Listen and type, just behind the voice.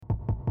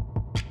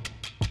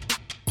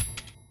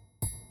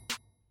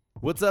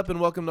What's up and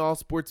welcome to All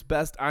Sports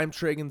Best. I'm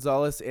Trey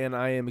Gonzalez and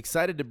I am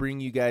excited to bring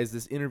you guys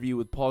this interview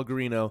with Paul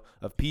Garino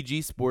of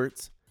PG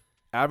Sports,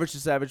 Average to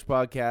Savage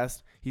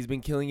podcast. He's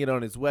been killing it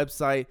on his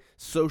website,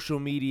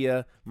 social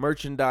media,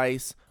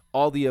 merchandise,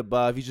 all the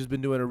above. He's just been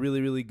doing a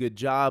really, really good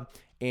job,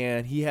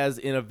 and he has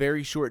in a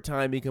very short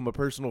time become a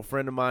personal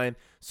friend of mine.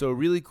 So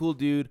really cool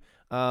dude.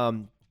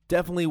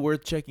 Definitely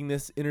worth checking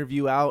this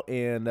interview out,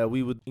 and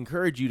we would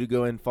encourage you to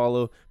go and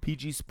follow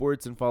PG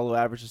Sports and follow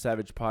Average to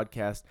Savage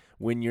podcast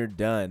when you're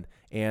done.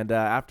 And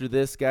after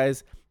this,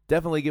 guys,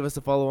 definitely give us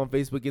a follow on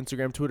Facebook,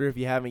 Instagram, Twitter if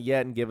you haven't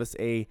yet, and give us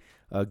a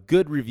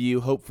good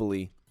review,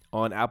 hopefully,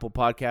 on Apple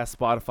Podcasts,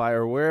 Spotify,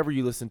 or wherever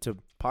you listen to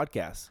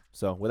podcasts.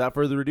 So without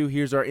further ado,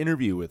 here's our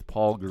interview with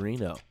Paul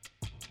Garino.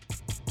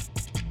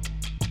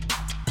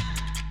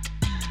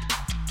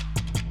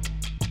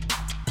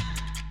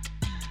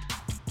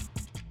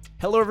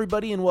 Hello,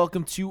 everybody, and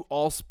welcome to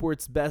All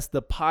Sports Best,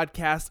 the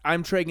podcast.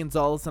 I'm Trey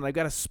Gonzalez, and I've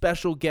got a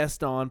special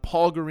guest on,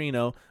 Paul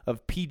Garino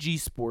of PG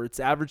Sports,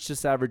 Average to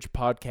Savage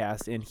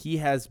podcast, and he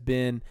has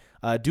been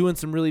doing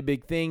some really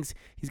big things.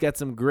 He's got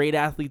some great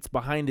athletes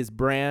behind his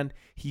brand.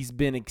 He's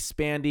been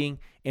expanding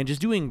and just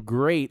doing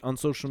great on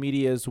social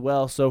media as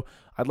well. So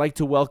I'd like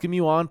to welcome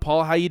you on.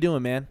 Paul, how you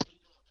doing, man?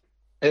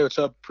 Hey, what's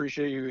up?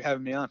 Appreciate you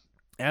having me on.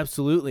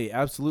 Absolutely.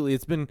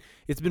 It's been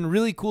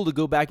really cool to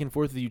go back and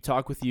forth with you,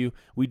 talk with you.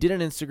 We did an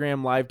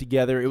Instagram live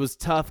together. It was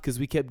tough because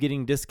we kept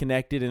getting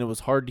disconnected and it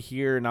was hard to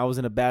hear, and I was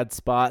in a bad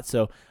spot.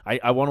 So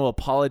I want to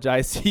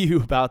apologize to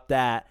you about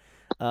that.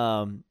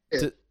 To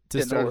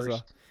start us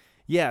off.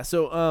 Yeah.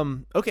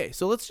 So okay.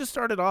 So let's just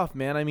start it off,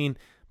 man. I mean,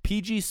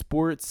 PG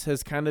Sports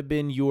has kind of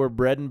been your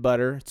bread and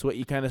butter. It's what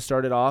you kind of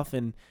started off,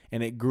 and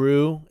it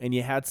grew, and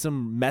you had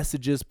some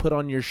messages put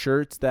on your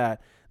shirts that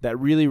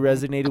really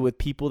resonated with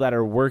people that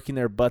are working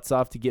their butts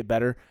off to get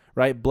better,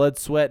 right? Blood,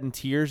 sweat, and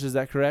tears. Is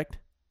that correct?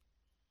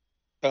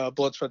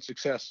 Blood, sweat,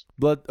 success.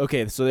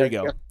 Okay, so there you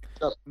go.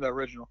 Yeah, the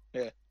original,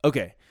 yeah.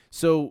 Okay,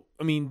 so,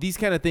 I mean, these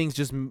kind of things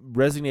just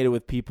resonated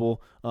with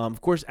people.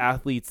 Of course,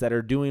 athletes that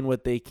are doing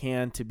what they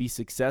can to be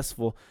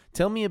successful.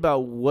 Tell me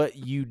about what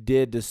you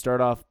did to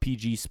start off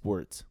PG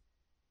Sports.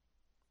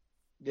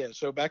 Yeah,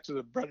 so back to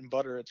the bread and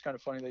butter, it's kind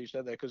of funny that you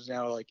said that because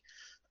now, like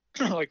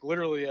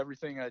literally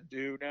everything I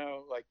do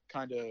now, like,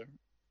 kind of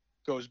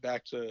goes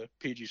back to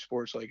PG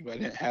Sports. Like, if I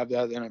didn't have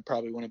that, then I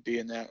probably wouldn't be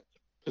in that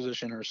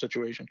position or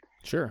situation.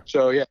 Sure.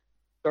 So yeah,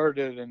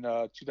 started in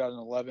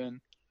 2011.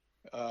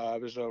 I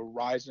was a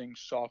rising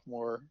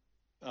sophomore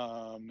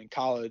in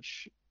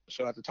college.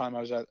 So at the time,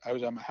 I was at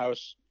my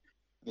house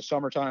in the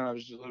summertime.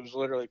 It was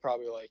literally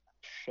probably like,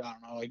 I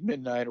don't know, like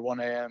midnight or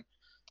 1 a.m.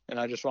 And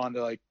I just wanted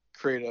to like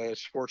create a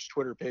sports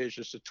Twitter page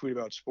just to tweet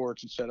about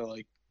sports instead of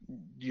like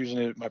using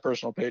it my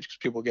personal page because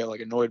people get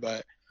like annoyed by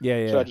it.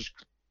 Yeah. So I just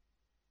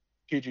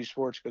PG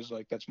Sports because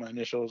like that's my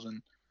initials,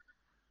 and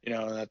you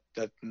know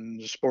that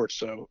sports.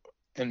 So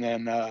and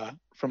then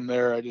from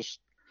there I just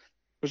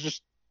was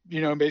just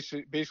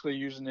basically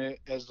using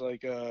it as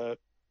like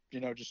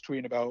just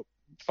tweeting about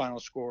final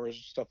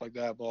scores, stuff like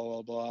that, blah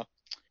blah blah.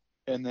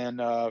 And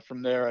then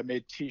from there I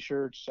made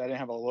T-shirts. I didn't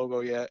have a logo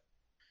yet,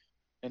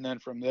 and then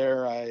from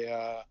there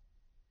I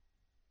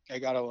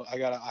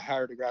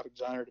hired a graphic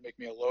designer to make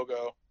me a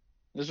logo.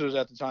 This was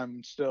at the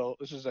time still.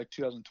 This is like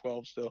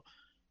 2012 still.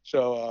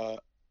 So,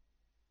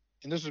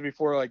 and this was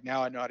before like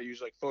now I know how to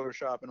use like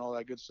Photoshop and all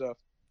that good stuff.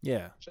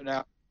 Yeah. So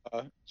now,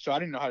 so I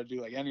didn't know how to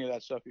do like any of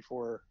that stuff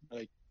before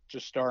like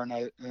just starting.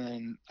 And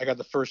then I got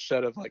the first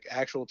set of like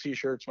actual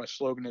T-shirts. My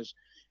slogan is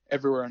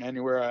everywhere and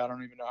anywhere. I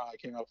don't even know how I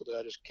came up with it.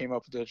 I just came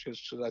up with it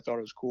because I thought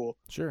it was cool.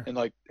 Sure. And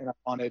I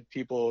wanted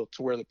people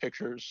to wear the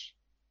pictures.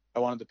 I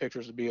wanted the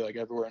pictures to be like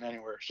everywhere and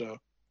anywhere. So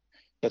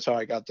that's how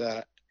I got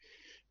that.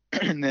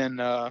 And then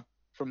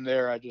from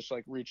there, I just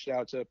like reached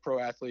out to pro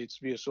athletes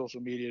via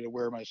social media to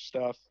wear my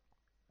stuff.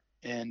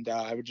 And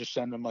I would just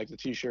send them like the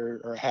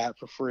T-shirt or a hat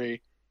for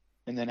free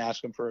and then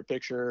ask them for a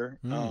picture.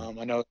 I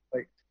know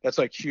like that's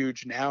like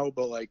huge now,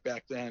 but like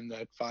back then,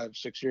 that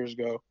 5-6 years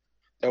ago,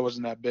 that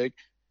wasn't that big.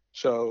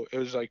 So it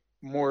was like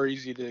more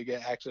easy to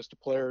get access to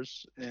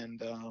players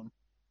and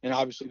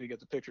obviously to get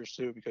the pictures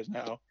too, because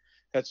now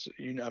that's,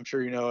 I'm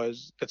sure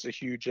that's a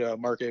huge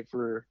market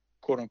for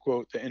quote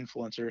unquote the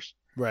influencers.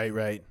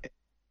 Right.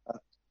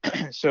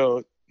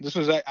 So this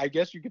was, I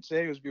guess you could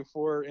say, it was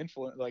before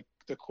like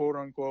the quote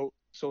unquote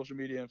social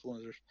media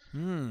influencers.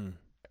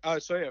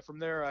 So yeah, from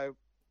there I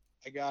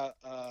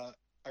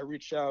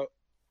reached out,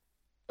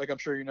 like I'm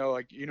sure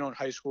like in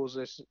high schools,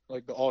 this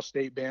like the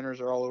all-state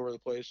banners are all over the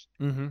place.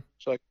 Mm-hmm.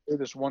 So like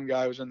this one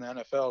guy was in the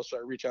NFL, so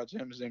I reached out to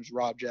him. His name's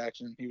Rob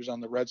Jackson. He was on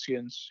the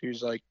Redskins. He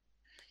was like,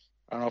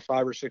 I don't know,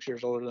 5 or 6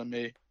 years older than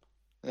me.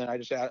 And then I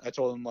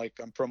told him like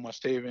I'm from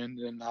West Haven,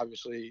 and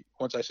obviously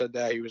once I said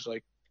that, he was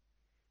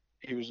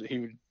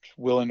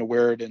willing to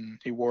wear it, and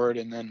he wore it.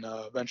 And then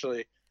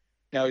eventually,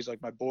 now he's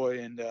like my boy,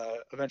 and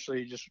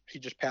eventually he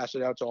just passed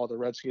it out to all the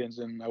Redskins.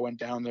 And I went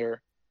down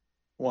there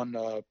one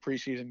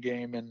preseason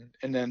game,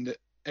 and then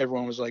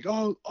everyone was like,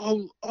 oh,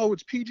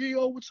 it's PG.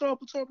 Oh, what's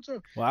up?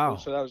 Wow.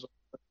 So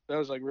that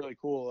was like really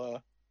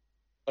cool.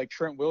 like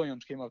Trent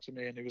Williams came up to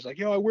me and he was like,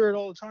 "Yo, I wear it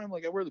all the time.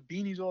 Like I wear the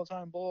beanies all the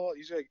time." Blah.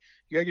 He's like,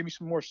 "You gotta give me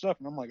some more stuff."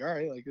 And I'm like, "All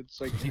right." Like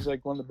it's like he's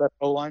like one of the best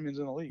O linemen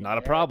in the league. Not a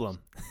like, problem.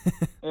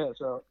 yeah.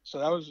 So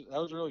that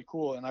was really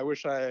cool. And I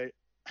wish I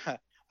had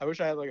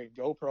like a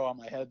GoPro on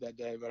my head that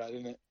day, but I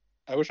didn't.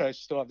 I wish I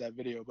still have that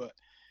video, but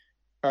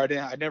or I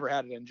didn't. I never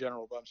had it in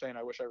general, but I'm saying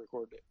I wish I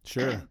recorded it.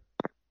 Sure.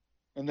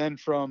 And then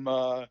from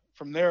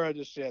there, I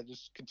just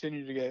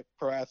continued to get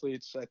pro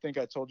athletes. I think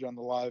I told you on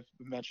the live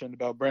mentioned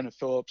about Brandon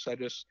Phillips. I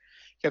just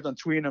kept on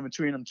tweeting him.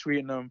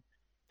 And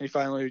he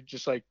finally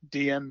just like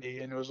DM'd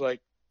me and it was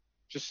like,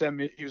 just send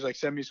me. He was like,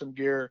 send me some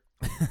gear.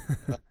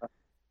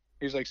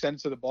 He was like, send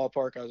it to the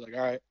ballpark. I was like,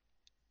 all right.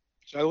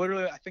 So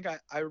I think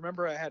I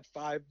remember I had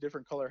 5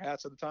 different color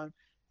hats at the time.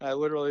 And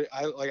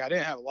I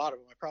didn't have a lot of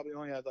them. I probably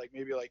only had like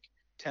maybe like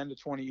 10 to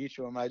 20 each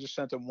of them. I just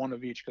sent them one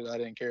of each because I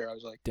didn't care. I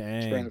was like,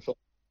 dang. Brandon Phillips.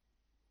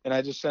 And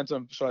I just sent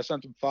them. So I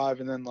sent them 5.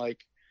 And then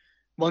like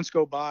months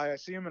go by, I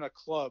see him in a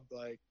club,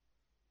 like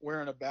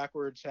wearing a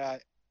backwards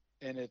hat.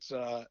 And it's,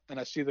 and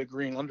I see the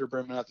green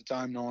underbrim. And at the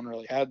time, no one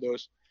really had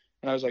those.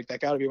 And I was like, that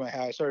gotta be my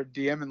hat. I started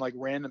DMing like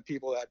random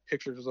people that had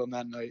pictures of them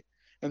that night.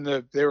 And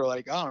they were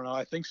like, I don't know.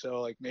 I think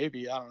so. Like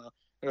maybe, I don't know.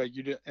 They're like,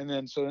 you did. And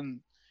then, so then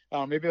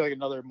maybe like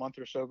another month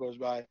or so goes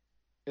by.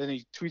 And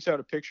he tweets out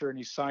a picture and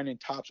he's signing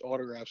Topps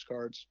autographs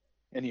cards.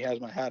 And he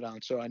has my hat on.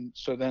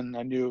 So then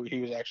I knew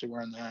he was actually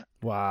wearing that.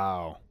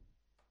 Wow.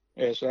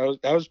 Yeah. So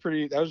that was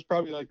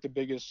probably like the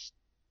biggest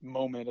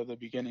moment of the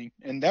beginning.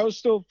 And that's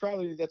still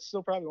probably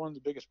one of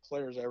the biggest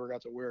players I ever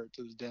got to wear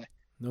to this day.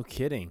 No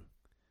kidding.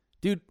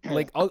 Dude,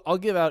 like I'll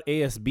give out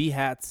ASB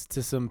hats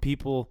to some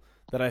people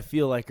that I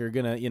feel like are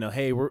going to,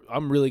 hey,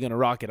 I'm really going to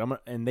rock it.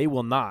 And they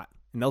will not.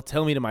 And they'll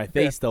tell me to my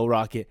face they'll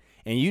rock it.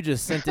 And you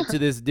just sent it to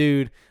this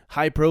dude,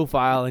 high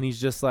profile, and he's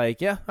just like,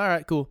 yeah, all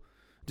right, cool.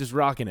 Just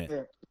rocking it.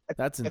 Yeah.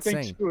 That's insane.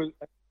 I think too,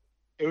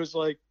 it was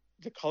like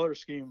the color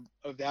scheme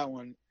of that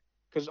one,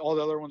 because all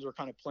the other ones were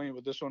kind of plain,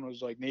 but this one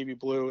was like navy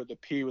blue, the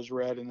P was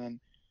red, and then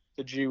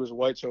the G was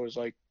white, so it was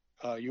like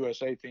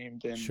USA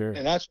themed. And, sure.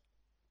 And that's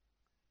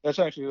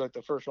actually like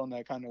the first one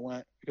that kind of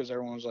went, because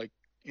everyone was like,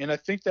 and I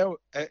think that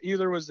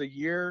either was the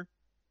year,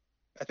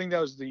 I think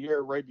that was the year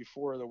right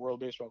before the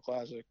World Baseball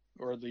Classic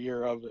or the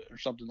year of it or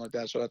something like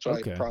that. So that's why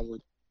it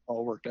probably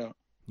all worked out.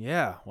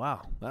 Yeah.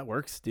 Wow. That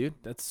works, dude.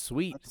 That's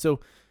sweet.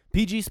 So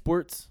PG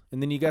Sports,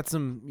 and then you got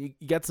some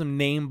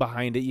name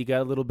behind it. You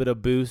got a little bit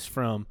of boost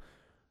from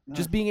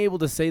just being able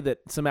to say that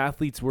some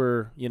athletes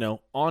were,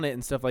 on it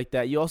and stuff like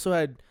that. You also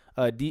had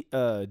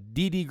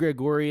Didi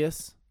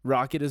Gregorius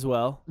rocket as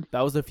well.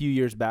 That was a few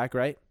years back,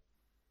 right?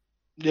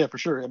 Yeah, for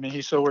sure. I mean,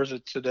 he still wears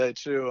it today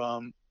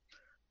too.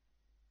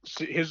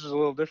 His was a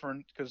little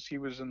different because he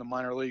was in the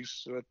minor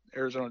leagues with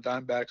Arizona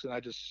Diamondbacks, and I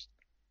just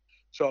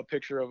saw a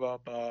picture of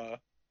him.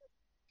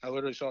 I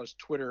literally saw his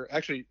Twitter.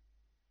 Actually,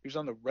 he was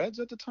on the Reds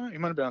at the time. He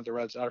might have been on the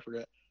Reds. I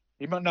forget.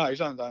 He's on the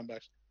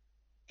Diamondbacks.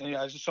 And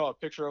yeah, I just saw a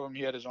picture of him.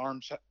 He had his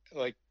arms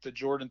like the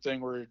Jordan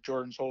thing where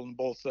Jordan's holding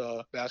both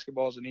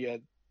basketballs, and he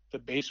had the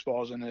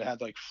baseballs, and it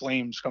had like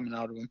flames coming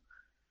out of him.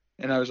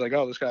 And I was like,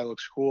 oh, this guy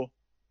looks cool.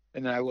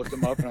 And then I looked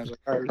him up, and I was like,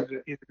 all right,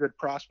 he's a good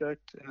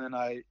prospect. And then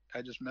I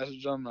just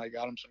messaged him. I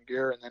got him some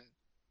gear, and then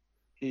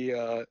he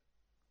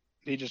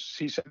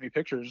sent me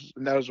pictures,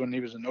 and that was when he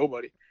was a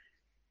nobody.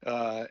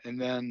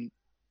 And then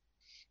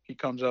he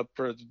comes up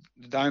for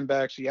the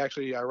Diamondbacks. He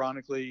actually,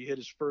 ironically, hit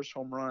his first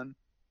home run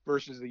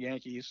versus the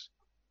Yankees.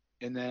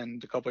 And then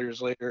a couple of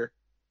years later,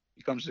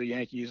 he comes to the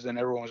Yankees. Then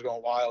everyone was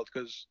going wild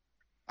because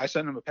I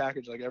send him a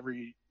package like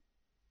every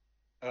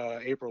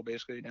April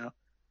basically now.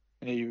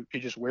 And he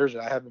just wears it.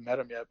 I haven't met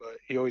him yet, but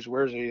he always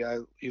wears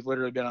it. He's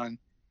literally been on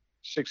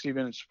 60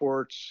 Minute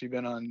Sports. He's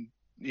been on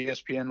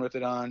ESPN with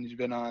it on. He's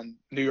been on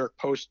New York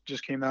Post,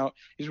 just came out.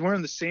 He's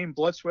wearing the same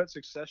Blood, Sweat,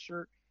 Success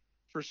shirt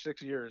for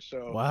 6 years.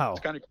 So wow.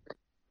 It's kind of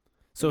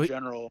so in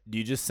general. Do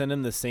you just send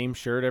him the same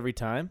shirt every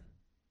time?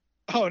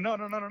 Oh, no.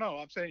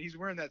 I'm saying he's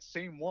wearing that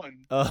same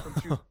one from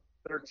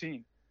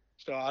 2013.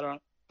 So I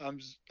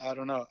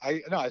don't know.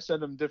 I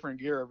send him different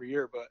gear every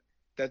year,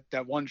 but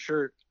that one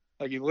shirt,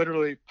 like he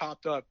literally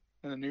popped up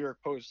in the New York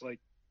Post like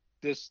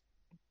this,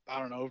 I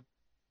don't know,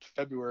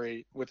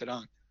 February with it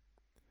on.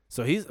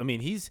 So he's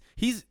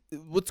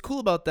what's cool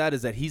about that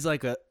is that he's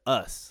like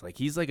us. Like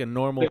he's like a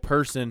normal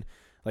person.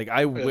 Like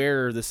I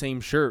wear the same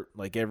shirt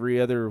like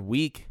every other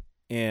week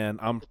and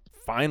I'm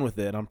fine with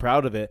it. I'm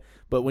proud of it.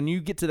 But when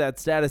you get to that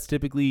status,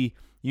 typically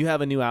you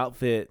have a new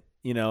outfit,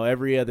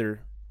 every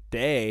other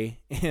day.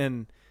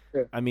 And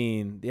I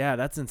mean, yeah,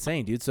 that's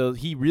insane, dude. So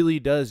he really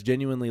does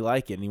genuinely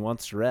like it and he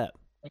wants to rep.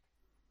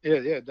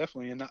 Yeah,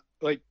 definitely. And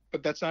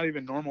but that's not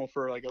even normal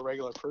for like a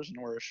regular person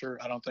to wear a shirt,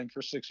 I don't think,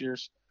 for 6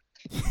 years.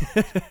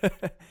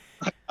 I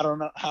don't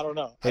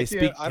know. Hey,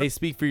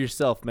 speak for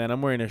yourself, man.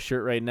 I'm wearing a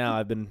shirt right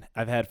now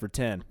I've had for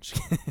 10.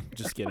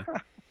 Just kidding.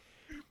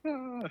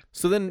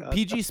 So then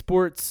PG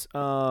Sports, you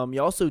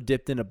also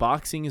dipped into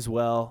boxing as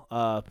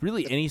well.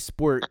 Really any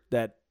sport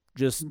that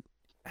just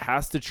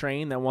has to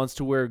train, that wants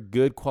to wear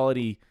good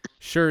quality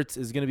shirts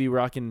is going to be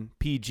rocking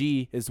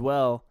PG as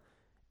well.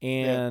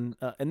 and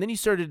then you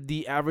started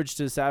the Average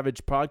to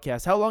Savage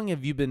podcast. How long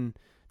have you been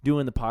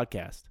doing the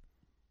podcast?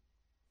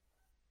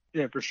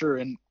 Yeah, for sure.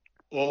 And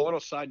well, a little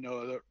side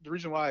note, the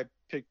reason why I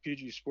picked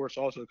PG Sports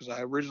also because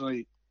I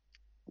originally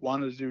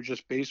wanted to do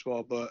just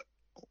baseball, but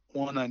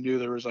one, I knew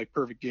there was like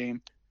perfect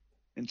game,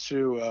 and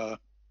two, I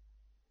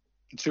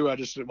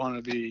just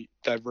wanted to be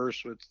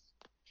diverse with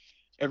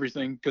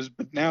everything.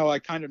 But now I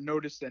kind of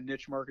noticed that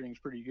niche marketing is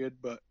pretty good,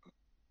 but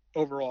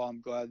overall,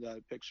 I'm glad that I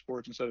picked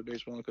sports instead of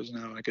baseball because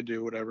now I could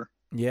do whatever.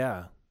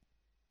 Yeah,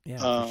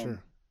 for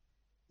sure.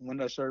 When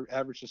did I start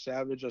Average to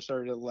Savage? I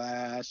started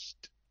last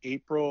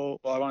April.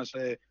 Well, I want to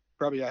say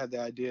probably I had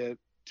the idea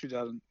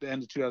the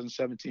end of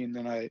 2017.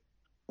 Then I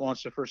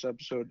launched the first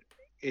episode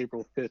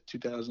April 5th,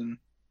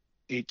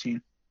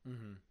 2018.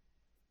 Mm-hmm.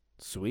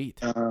 Sweet.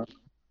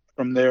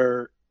 From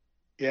there,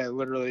 yeah,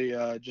 literally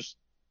just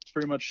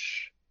pretty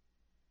much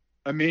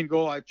my main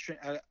goal. I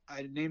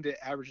named it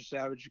Average to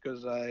Savage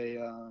because I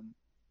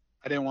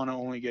didn't want to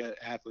only get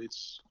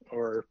athletes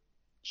or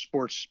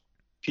sports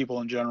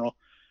people in general,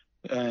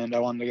 and I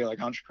wanted to get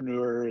like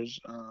entrepreneurs,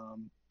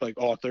 like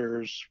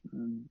authors,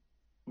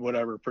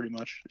 whatever, pretty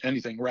much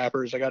anything,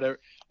 rappers. I got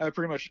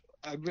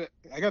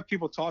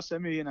people tossed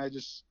at me, and I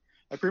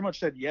pretty much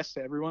said yes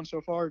to everyone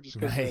so far, just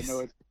because Nice. I know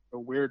it's a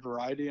weird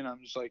variety, and I'm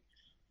just like,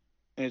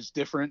 and it's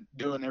different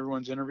doing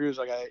everyone's interviews.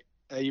 Like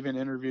I even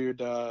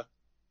interviewed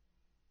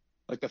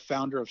like the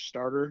founder of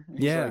Starter.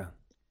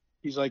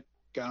 He's like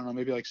I don't know,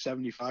 maybe like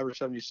 75 or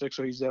 76.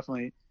 So he's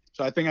definitely.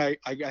 So I think I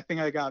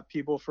got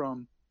people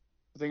from.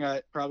 I think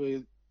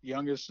probably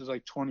youngest is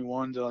like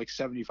 21 to like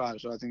 75.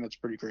 So I think that's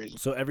pretty crazy.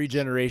 So every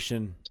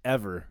generation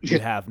ever you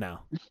have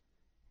now.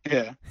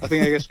 Yeah, I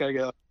think I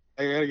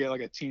gotta get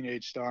like a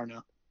teenage star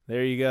now.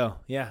 There you go.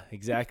 Yeah,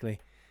 exactly.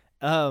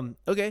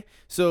 Okay,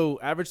 so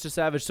Average to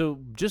Savage. So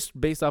just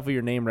based off of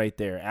your name right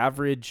there,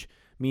 average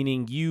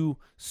meaning you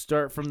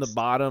start from the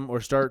bottom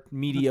or start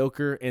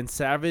mediocre, and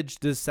savage,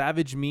 does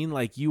savage mean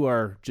like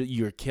you're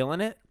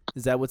killing it?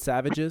 Is that what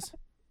savage is?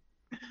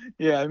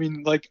 Yeah, I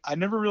mean, like I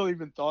never really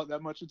even thought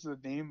that much into the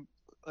name,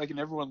 like, and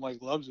everyone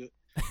like loves it.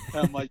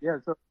 And I'm like, yeah,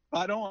 so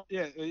I don't,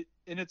 yeah,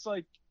 and it's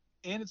like,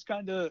 and it's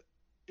kind of,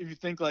 if you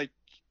think like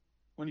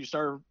when you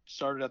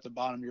started at the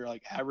bottom, you're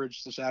like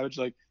average to savage,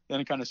 like then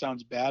it kind of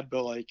sounds bad,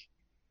 but like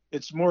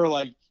it's more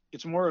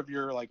of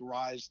your like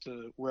rise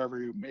to wherever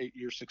you make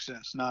your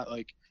success, not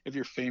like if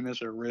you're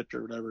famous or rich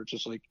or whatever. It's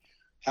just like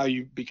how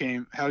you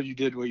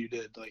did what you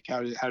did, like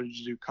how did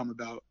you come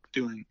about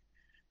doing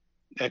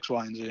X,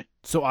 Y, and Z.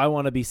 So I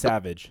want to be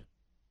savage.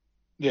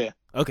 Yeah.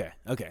 Okay.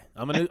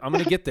 I'm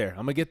gonna get there.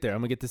 I'm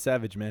gonna get to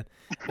savage, man.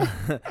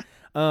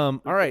 All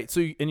right.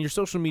 So in your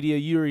social media,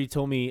 you already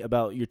told me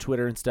about your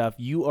Twitter and stuff.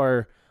 You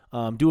are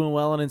doing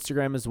well on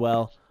Instagram as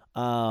well.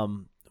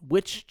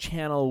 Which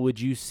channel would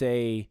you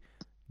say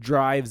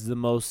drives the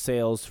most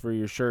sales for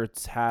your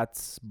shirts,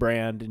 hats,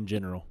 brand in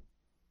general?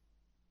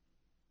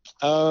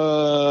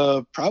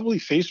 Probably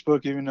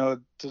Facebook, even though it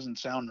doesn't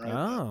sound right.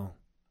 Oh.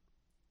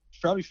 It's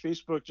probably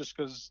Facebook just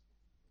because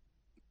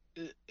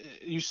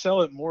you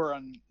sell it more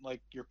on like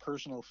your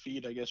personal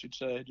feed, I guess you'd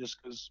say,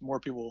 just because more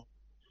people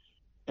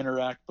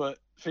interact. But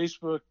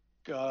Facebook,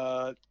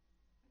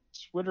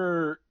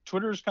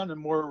 Twitter's kind of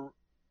more.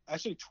 I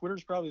say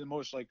Twitter's probably the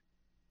most like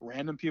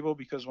random people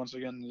because once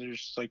again, they're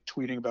just like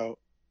tweeting about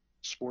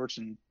sports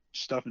and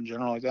stuff in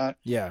general like that.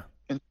 Yeah.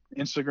 And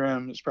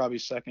Instagram is probably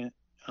second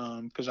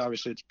because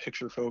obviously it's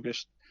picture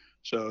focused,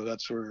 so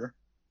that's where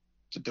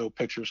the dope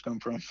pictures come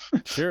from.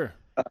 Sure.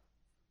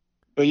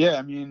 But yeah,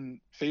 I mean,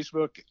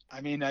 Facebook,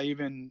 I mean, I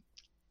even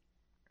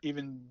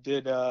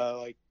did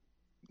like,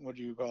 what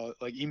do you call it?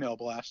 Like email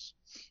blasts,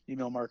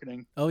 email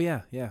marketing. Oh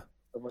yeah.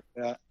 Stuff like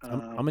that.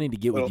 I'm gonna need to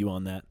get with you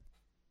on that.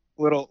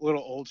 Little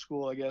old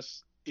school, I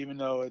guess, even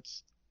though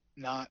it's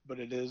not, but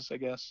it is, I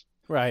guess.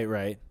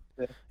 Right.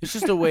 Yeah. It's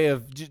just a way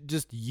of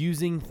just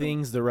using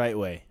things the right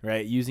way,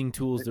 right? Using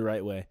tools the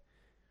right way.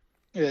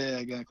 Yeah,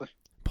 exactly.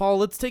 Paul,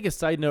 let's take a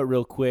side note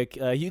real quick.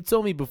 You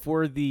told me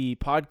before the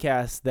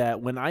podcast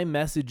that when I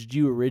messaged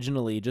you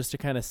originally just to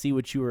kind of see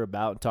what you were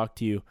about and talk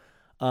to you,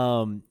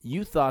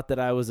 you thought that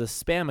I was a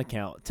spam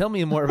account. Tell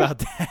me more about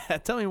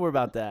that. Tell me more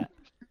about that.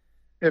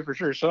 Yeah, for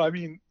sure. So, I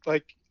mean,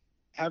 like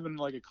having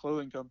like a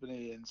clothing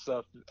company and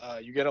stuff,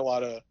 you get a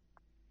lot of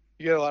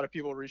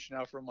people reaching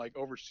out from like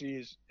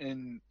overseas,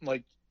 and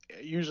like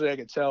usually I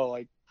could tell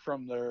like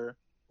from their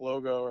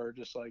logo or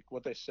just like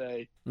what they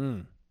say.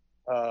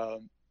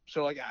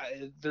 So like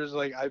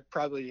I've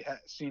probably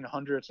seen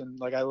hundreds, and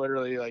like I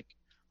literally like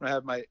when I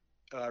have my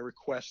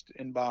request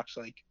inbox,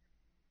 like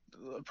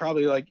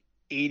probably like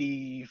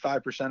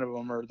 85% of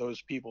them are those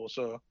people.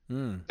 So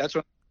that's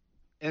what,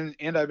 and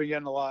I've been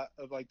getting a lot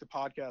of like the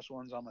podcast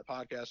ones on my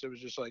podcast. It was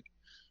just like,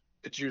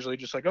 it's usually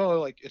just like, oh,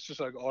 like it's just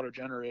like auto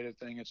generated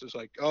thing. It's just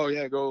like, oh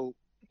yeah, go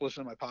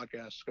listen to my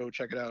podcast, go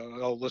check it out.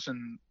 I'll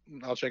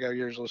check out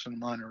yours, listen to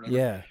mine or whatever.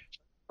 Yeah.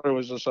 It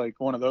was just like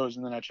one of those,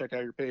 and then I checked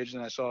out your page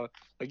and I saw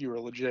like you were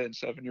legit and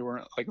stuff, and you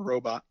weren't like a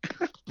robot.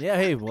 Yeah,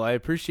 hey, well, I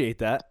appreciate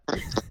that.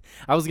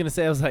 I was gonna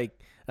say, I was like,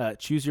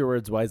 choose your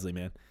words wisely,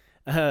 man.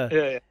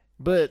 Yeah.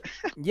 But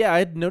yeah, I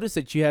had noticed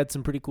that you had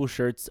some pretty cool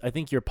shirts. I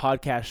think your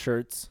podcast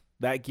shirts,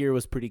 that gear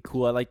was pretty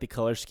cool. I like the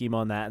color scheme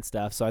on that and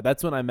stuff. So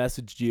that's when I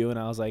messaged you and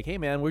I was like, hey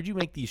man, where'd you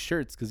make these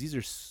shirts? Because these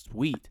are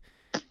sweet.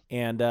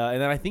 And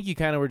then I think you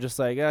kind of were just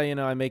like, oh,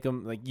 I make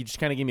them, like, you just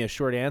kind of gave me a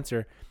short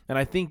answer. And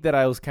I think that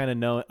I was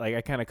kind of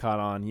I kind of caught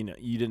on,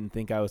 you didn't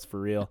think I was for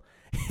real.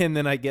 And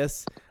then I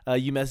guess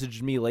you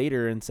messaged me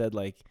later and said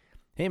like,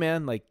 hey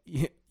man, like,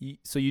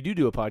 so you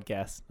do a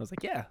podcast? I was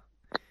like, yeah.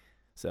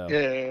 So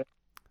yeah,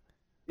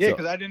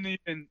 because I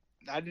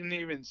didn't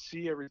even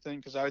see everything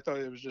because I thought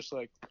it was just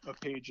like a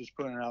page just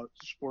putting out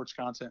sports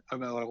content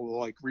about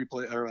like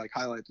replay or like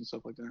highlights and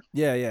stuff like that.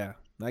 Yeah,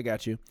 I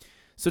got you.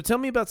 So tell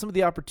me about some of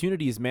the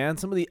opportunities, man.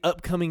 Some of the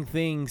upcoming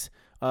things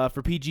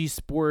for PG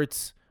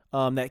Sports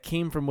that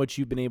came from what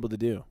you've been able to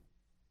do.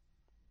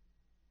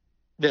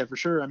 Yeah, for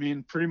sure. I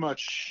mean, pretty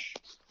much,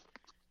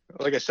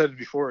 like I said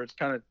before, it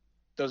kind of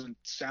doesn't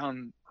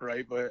sound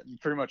right, but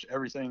pretty much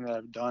everything that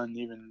I've done,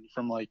 even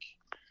from like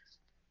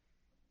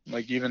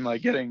even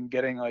like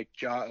getting like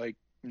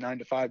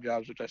 9-to-5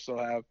 jobs, which I still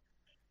have,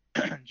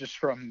 just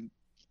from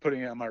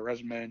putting it on my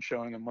resume and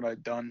showing them what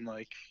I've done,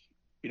 like,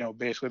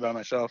 basically by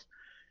myself.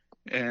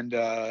 And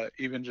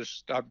even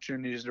just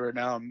opportunities where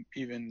now I'm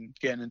even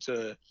getting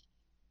into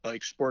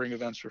like sporting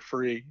events for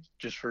free,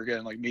 just for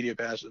getting like media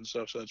passes and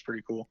stuff. So that's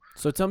pretty cool.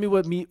 So tell me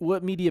what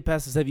media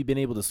passes have you been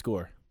able to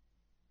score?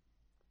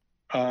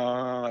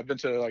 I've been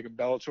to like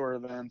Bellator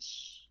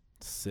events.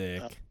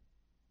 Sick.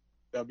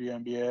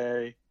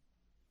 WNBA,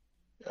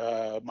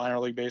 minor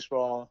league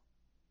baseball.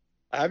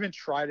 I haven't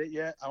tried it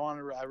yet. I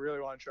really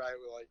want to try it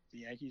with like the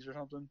Yankees or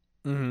something,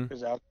 because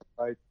that's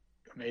like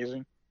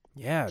amazing.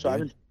 Yeah. So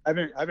dude. I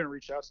haven't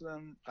reached out to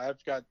them. I have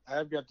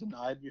got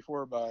denied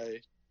before by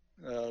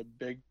a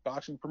big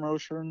boxing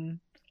promotion.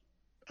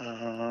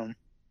 But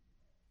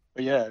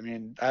yeah, I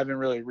mean, I haven't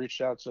really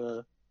reached out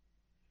to.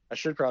 I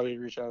should probably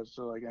reach out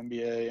to like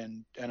NBA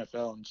and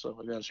NFL and stuff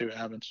like that, see what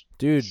happens.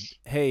 Dude,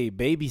 hey,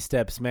 baby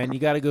steps, man. You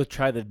got to go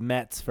try the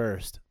Mets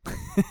first.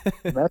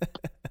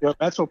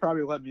 Mets will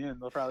probably let me in.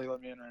 They'll probably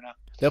let me in right now.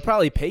 They'll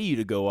probably pay you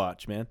to go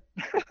watch, man.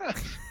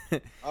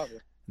 Probably.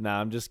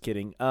 Nah, I'm just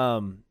kidding.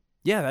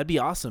 Yeah, that'd be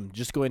awesome.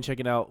 Just go and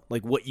check it out,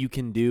 like what you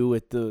can do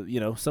with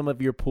the, some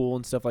of your pool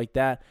and stuff like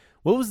that.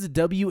 What was the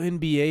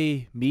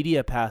WNBA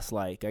media pass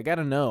like? I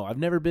gotta know. I've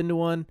never been to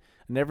one.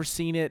 I've never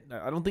seen it.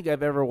 I don't think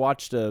I've ever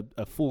watched a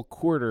full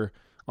quarter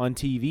on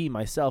TV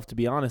myself, to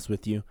be honest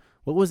with you.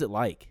 What was it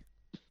like?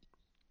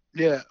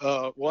 Yeah.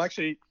 Well,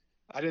 actually,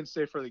 I didn't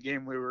stay for the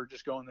game. We were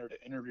just going there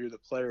to interview the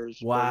players.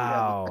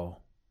 Wow.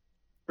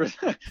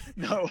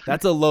 No.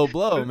 That's a low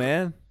blow,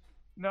 man.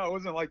 No, it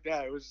wasn't like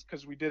that. It was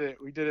because we did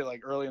it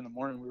like early in the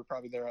morning. We were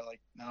probably there at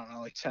like, I don't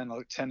know, like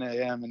 10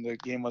 a.m. and the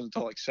game wasn't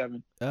until like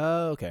 7.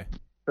 Oh, okay.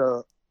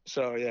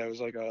 So yeah, it was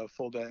like a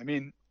full day. I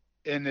mean,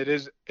 and it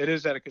is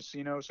at a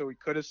casino, so we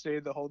could have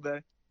stayed the whole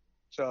day.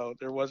 So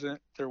there wasn't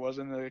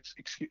an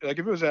excuse. Like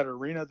if it was at an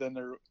arena, then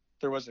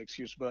there was an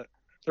excuse, but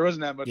there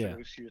wasn't that much of an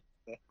excuse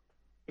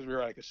because we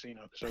were at a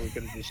casino, so we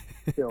could have just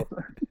chilled.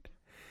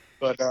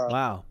 But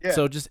wow. Yeah.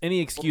 So just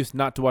any excuse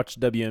not to watch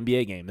the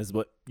WNBA game is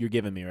what you're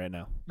giving me right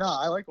now. No,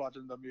 I like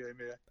watching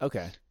WNBA.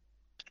 Okay.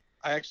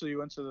 I actually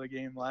went to the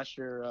game last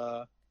year.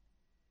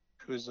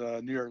 It was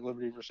New York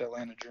Liberty versus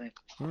Atlanta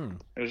Dream.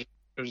 It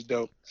was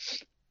dope.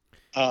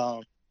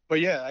 But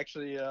yeah,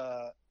 actually,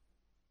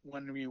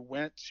 when we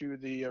went to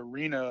the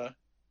arena,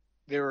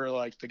 they were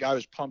like, the guy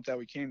was pumped that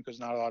we came because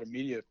not a lot of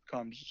media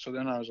comes. So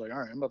then I was like, all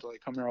right, I'm about to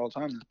like come here all the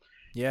time.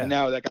 Yeah. And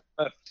now that guy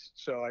left,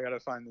 so I got to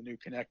find the new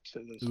connect to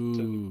this.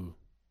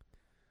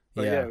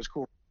 But yeah, it was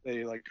cool.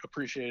 They like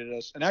appreciated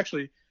us, and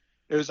actually,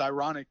 it was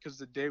ironic because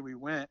the day we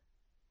went,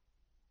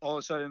 all of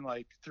a sudden,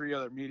 like 3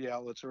 other media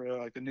outlets were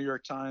like the New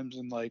York Times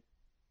and like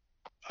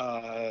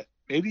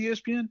maybe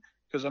ESPN,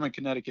 because I'm in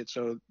Connecticut,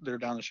 so they're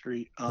down the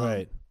street.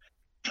 Right.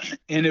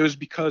 And it was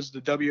because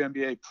the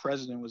WNBA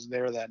president was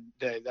there that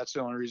day. That's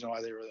the only reason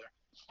why they were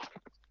there.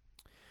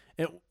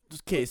 And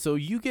okay, so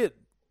you get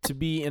to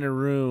be in a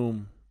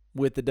room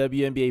with the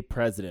WNBA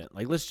president.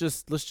 Like let's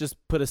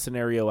just put a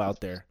scenario out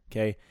there,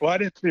 okay? Well, I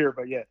didn't see her,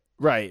 but yeah.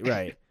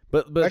 Right.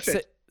 But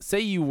actually, say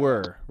you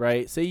were,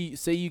 right? Say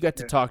you got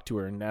to talk to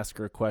her and ask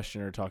her a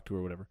question or talk to her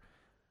or whatever.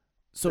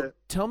 So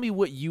tell me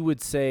what you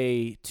would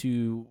say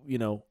to,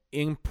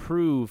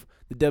 improve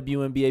the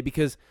WNBA,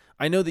 because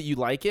I know that you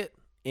like it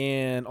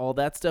and all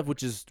that stuff,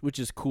 which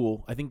is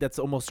cool. I think that's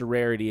almost a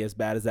rarity, as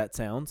bad as that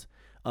sounds.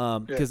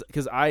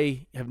 Because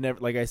I have never,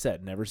 like I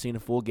said, never seen a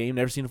full game,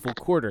 never seen a full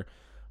quarter,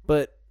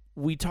 but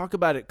we talk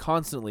about it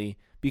constantly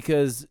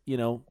because,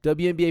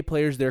 WNBA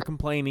players, they're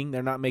complaining.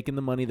 They're not making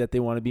the money that they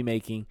want to be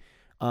making.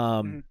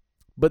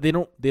 But they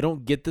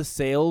don't get the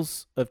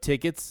sales of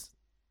tickets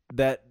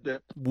that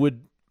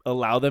would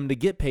allow them to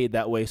get paid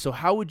that way. So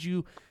how would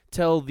you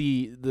tell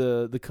the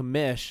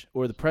commish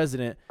or the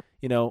president,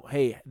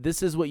 hey,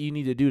 this is what you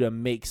need to do to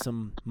make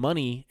some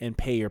money and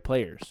pay your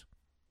players?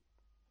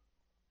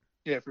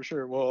 Yeah, for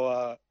sure.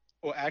 Well,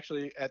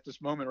 actually, at this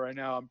moment right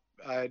now,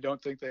 I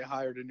don't think they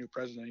hired a new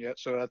president yet,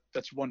 so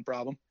that's one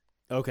problem.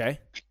 Okay.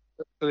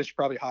 So they should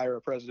probably hire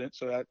a president.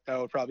 So that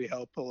would probably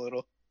help a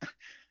little.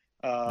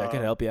 That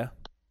could help, yeah.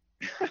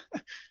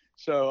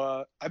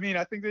 So I mean,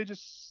 I think they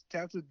just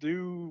have to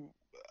do.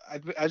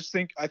 I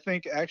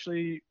think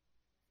actually,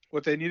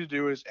 what they need to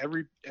do is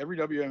every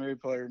WNBA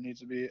player needs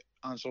to be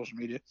on social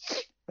media.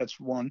 That's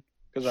one,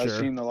 because I've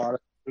seen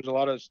there's a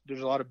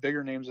lot of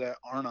bigger names that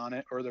aren't on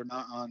it, or they're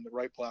not on the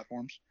right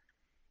platforms.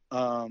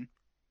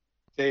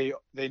 They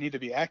need to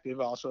be active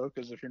also,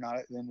 because if you're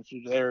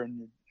there and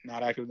you're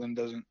not active, then it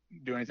doesn't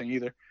do anything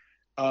either.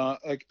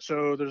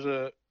 So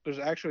there's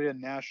actually a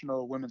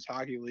national women's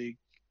hockey league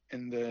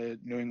in the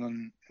New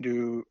England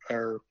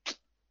or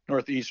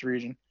Northeast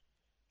region,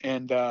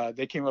 and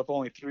they came up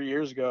only 3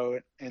 years ago,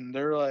 and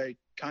they're like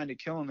kind of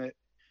killing it,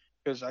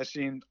 because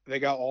they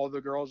got all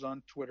the girls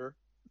on Twitter,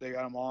 they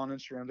got them all on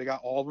Instagram, they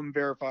got all of them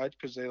verified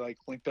because they like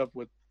linked up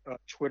with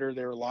Twitter.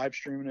 They were live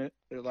streaming it.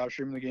 They're live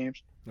streaming the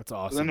games. That's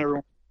awesome.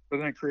 But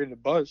then it created a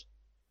buzz.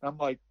 I'm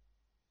like,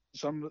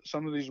 some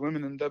of these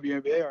women in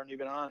WNBA aren't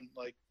even on,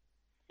 like,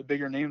 the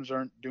bigger names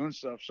aren't doing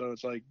stuff. So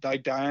it's like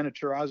Diana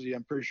Taurasi,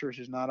 I'm pretty sure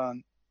she's not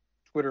on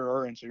Twitter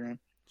or Instagram.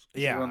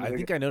 Yeah, I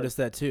think I noticed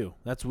that too.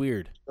 That's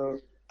weird. So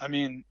I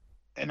mean,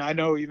 and I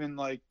know even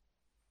like,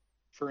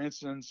 for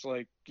instance,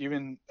 like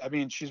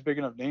she's big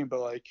enough name,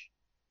 but like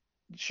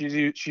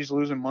she's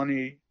losing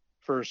money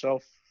for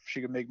herself.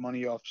 She could make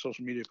money off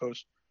social media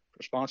posts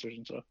for sponsors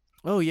and stuff.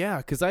 Oh yeah,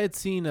 because I had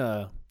seen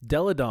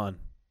Deladon,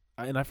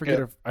 and I forget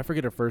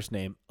her first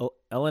name.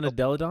 Elena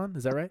Deladon,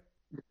 is that right?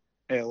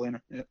 Yeah,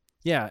 Elena. Yeah.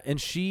 Yeah, and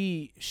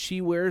she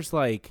wears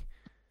like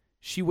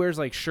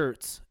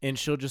shirts, and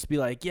she'll just be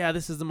like, yeah,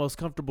 this is the most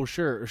comfortable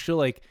shirt, or she'll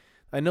like.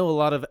 I know a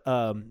lot of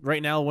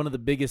right now, one of the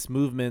biggest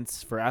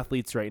movements for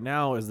athletes right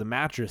now is the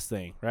mattress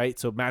thing, right?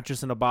 So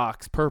mattress in a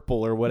box,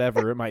 purple or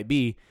whatever it might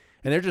be.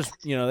 And they're just,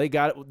 they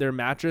got their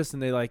mattress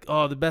and they like,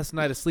 oh, the best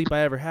night of sleep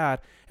I ever had.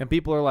 And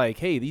people are like,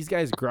 hey, these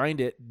guys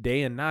grind it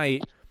day and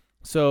night.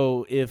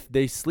 So if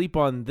they sleep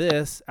on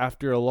this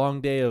after a long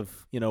day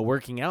of,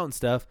 working out and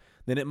stuff,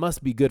 then it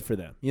must be good for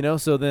them,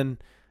 So then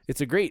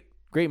it's a great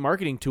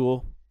marketing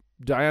tool.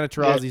 Diana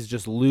Taurasi's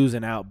just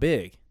losing out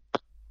big.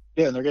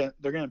 Yeah, and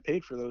they're getting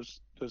paid for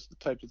those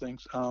types of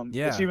things.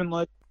 Yeah. It's even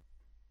like,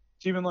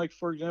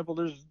 for example,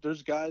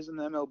 there's guys in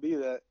the MLB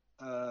that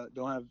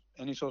don't have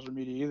any social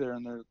media either,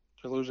 and they're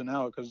losing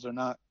out because they're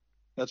not.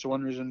 That's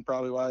one reason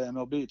probably why the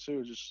MLB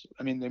too.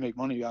 They make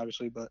money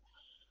obviously, but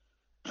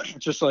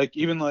just like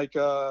even like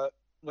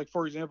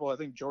for example, I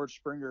think George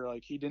Springer,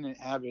 like, he didn't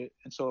have it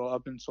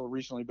up until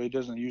recently, but he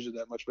doesn't use it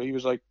that much. But he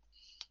was like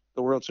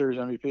the World Series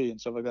MVP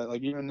and stuff like that.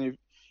 Like even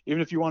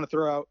if you want to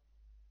throw out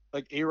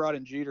like A-Rod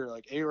and Jeter,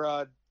 like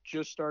A-Rod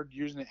just started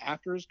using it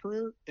after his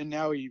career, and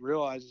now he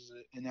realizes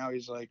it, and now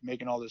he's like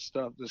making all this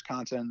stuff, this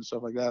content and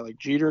stuff like that. Like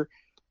Jeter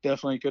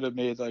definitely could have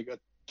made like a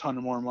ton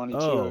of more money.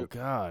 Oh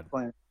God,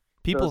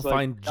 people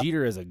find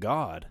Jeter as a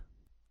god.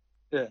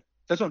 Yeah,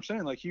 that's what I'm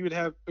saying. Like he would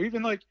have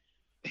even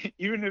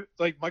if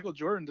like Michael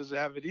Jordan doesn't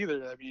have it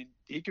either. I mean,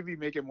 he could be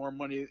making more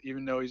money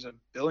even though he's a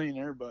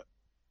billionaire, but.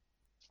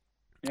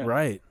 Yeah.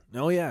 Right.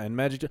 Oh yeah, and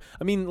Magic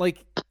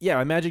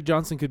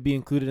Johnson could be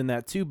included in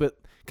that too, but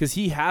because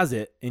he has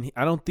it, and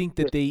I don't think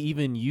that they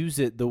even use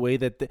it the way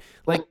that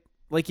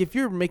like if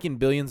you're making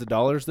billions of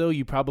dollars though,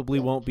 you probably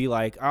won't be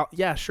like,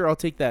 yeah, sure, I'll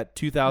take that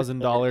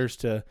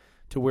 $2,000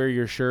 to wear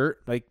your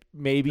shirt. Like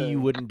maybe you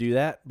wouldn't do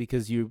that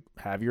because you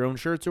have your own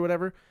shirts or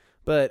whatever.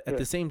 But at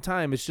the same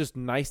time, it's just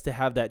nice to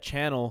have that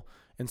channel,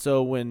 and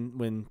so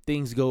when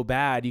things go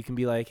bad, you can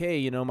be like,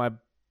 hey, my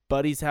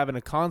buddy's having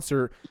a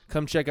concert,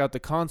 come check out the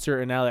concert,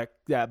 and now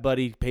that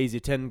buddy pays you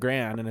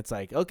 $10,000, and it's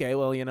like, okay,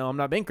 well, I'm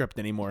not bankrupt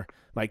anymore,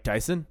 Mike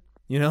Tyson,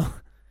 Yeah.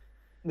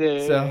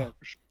 So,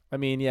 I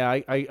mean, yeah,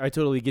 I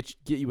totally get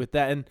you with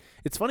that, and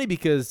it's funny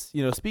because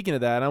speaking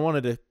of that, and I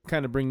wanted to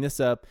kind of bring this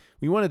up.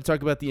 We wanted to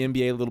talk about the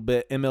NBA a little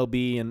bit,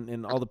 MLB,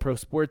 and all the pro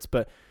sports,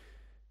 but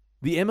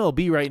the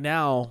MLB right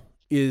now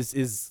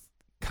is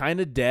kind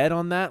of dead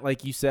on that,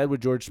 like you said,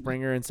 with George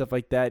Springer and stuff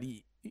like that.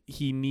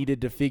 He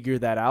needed to figure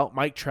that out.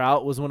 Mike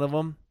Trout was one of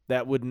them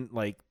that wouldn't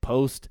like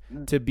post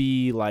to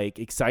be like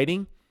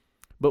exciting.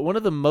 But one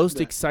of the most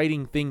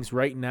exciting things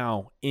right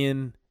now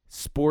in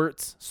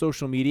sports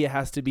social media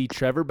has to be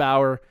Trevor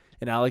Bauer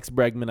and Alex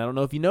Bregman. I don't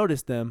know if you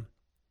noticed them.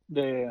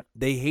 Yeah.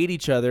 They hate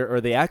each other, or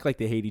they act like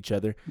they hate each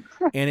other.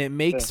 And it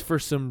makes for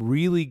some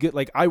really good,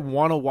 like, I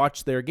want to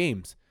watch their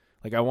games.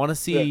 Like, I want to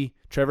see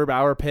Trevor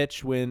Bauer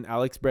pitch when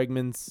Alex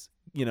Bregman's,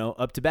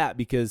 up to bat,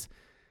 because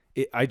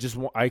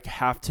I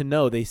have to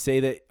know. They say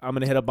that I'm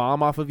going to hit a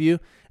bomb off of you,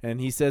 and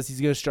he says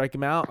he's going to strike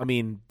him out. I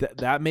mean,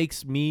 that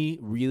makes me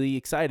really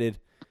excited,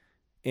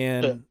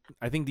 and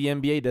I think the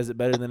NBA does it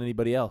better than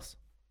anybody else.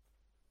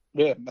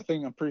 Yeah,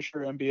 I'm pretty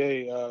sure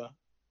NBA.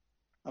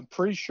 I'm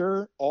pretty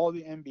sure all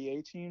the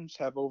NBA teams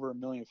have over 1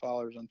 million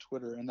followers on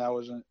Twitter, and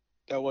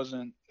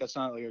that's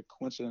not like a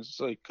coincidence. It's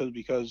like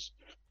because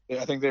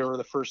I think they were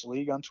the first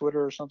league on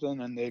Twitter or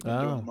something, and they've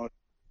been doing the most.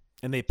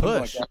 And they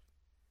push. Like,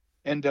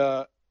 and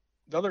the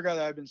other guy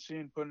that I've been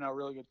seeing putting out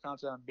really good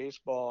content on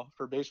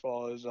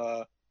baseball is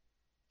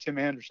Tim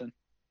Anderson.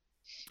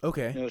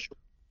 Okay.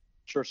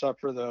 shortstop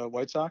for the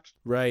White Sox.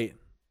 Right.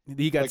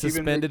 He got Like, even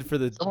suspended for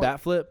the someone- bat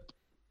flip.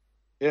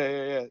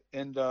 Yeah.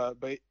 And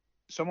but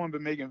someone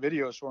been making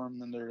videos for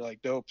him, and they're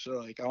like dope. So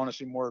like, I want to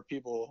see more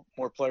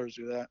players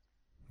do that.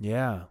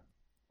 Yeah.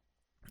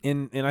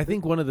 And I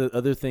think one of the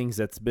other things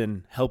that's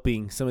been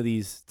helping some of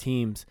these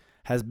teams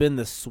has been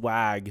the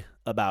swag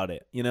about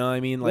it. You know what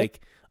I mean? Yep. Like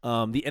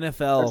the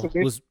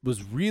NFL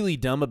was really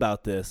dumb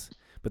about this,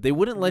 but they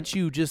wouldn't let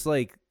you just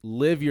like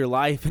live your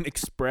life and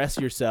express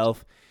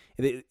yourself.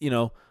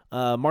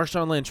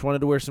 Marshawn Lynch wanted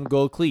to wear some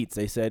gold cleats.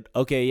 They said,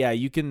 okay, yeah,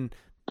 you can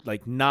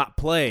like not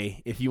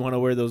play if you want to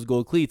wear those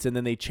gold cleats. And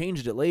then they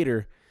changed it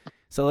later.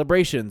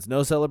 Celebrations,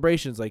 no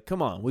celebrations. Like,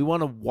 come on, we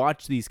want to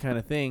watch these kind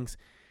of things.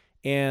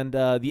 And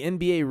the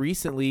NBA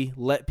recently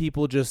let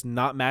people just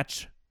not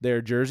match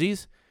their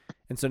jerseys.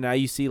 And so now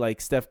you see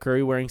like Steph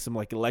Curry wearing some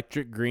like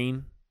electric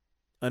green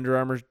Under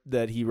Armour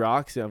that he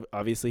rocks,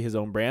 obviously his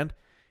own brand.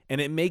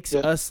 And it makes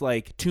us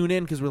like tune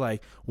in because we're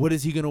like, what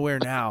is he going to wear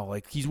now?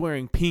 Like he's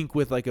wearing pink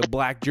with like a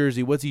black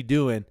jersey. What's he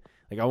doing?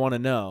 Like I want to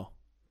know.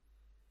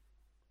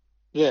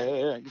 Yeah.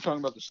 You're talking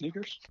about the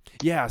sneakers?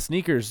 Yeah,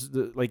 sneakers.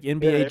 Like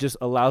NBA just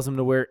allows them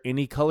to wear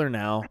any color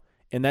now.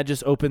 And that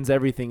just opens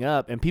everything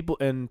up, and people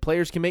and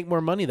players can make more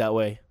money that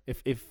way.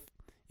 If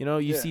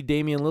you see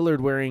Damian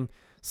Lillard wearing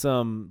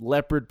some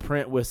leopard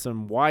print with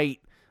some white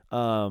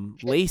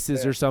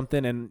laces or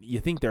something, and you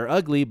think they're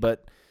ugly,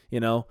 but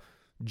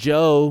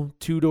Joe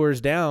 2 doors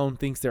down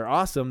thinks they're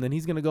awesome, then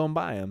he's gonna go and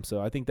buy them. So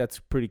I think that's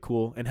pretty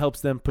cool and helps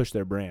them push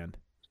their brand.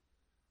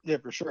 Yeah,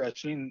 for sure. I've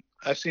seen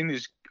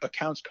these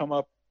accounts come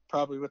up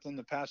probably within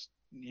the past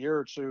year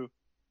or two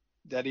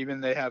that even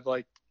they have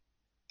like.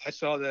 I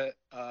saw that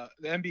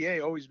the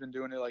NBA always been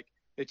doing it. Like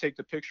they take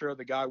the picture of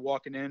the guy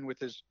walking in with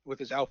his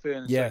outfit,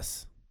 and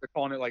yes, they're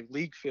calling it like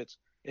league fits.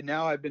 And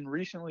now I've been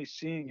recently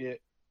seeing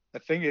it. I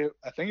think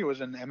it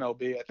was in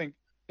MLB. I think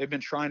they've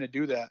been trying to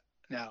do that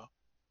now,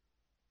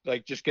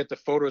 like just get the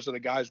photos of the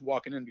guys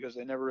walking in because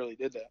they never really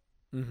did that.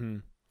 Mm-hmm.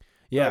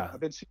 Yeah, I've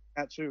been seeing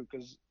that too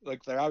because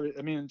like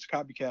it's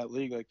copycat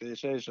league like they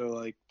say, so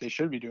like they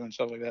should be doing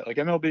stuff like that. Like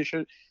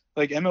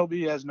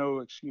MLB has no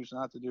excuse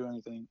not to do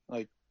anything.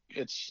 Like.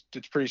 It's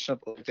pretty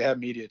simple. They have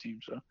media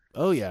teams, so.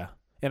 Oh yeah,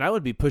 and I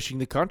would be pushing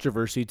the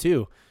controversy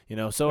too.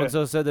 So and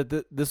so said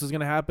that this was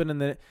going to happen,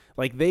 and then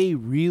like they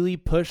really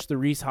pushed the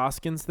Rhys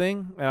Hoskins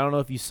thing. I don't know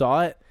if you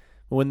saw it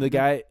when the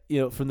guy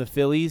from the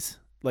Phillies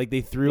like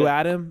they threw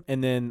at him,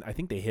 and then I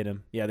think they hit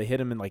him. Yeah, they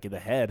hit him in like the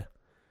head,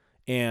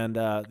 and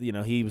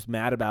he was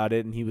mad about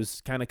it, and he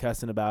was kind of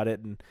cussing about it.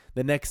 And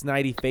the next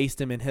night he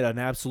faced him and hit an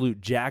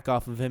absolute jack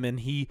off of him, and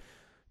he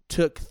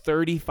took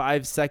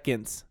 35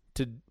 seconds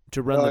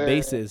to run the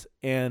bases,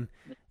 and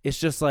it's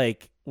just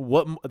like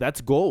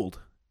that's gold,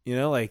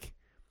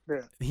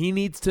 he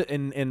needs to,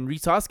 and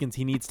Rhys Hoskins,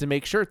 he needs to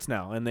make shirts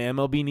now, and the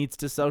MLB needs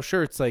to sell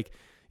shirts. Like,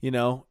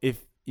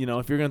 if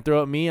you're going to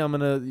throw at me, I'm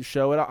going to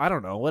show it. I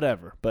don't know,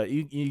 whatever, but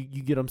you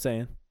get what I'm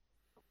saying?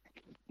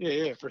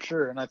 Yeah, for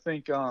sure. And I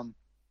think,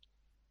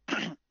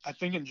 I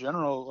think in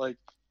general, like,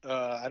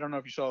 I don't know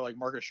if you saw like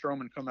Marcus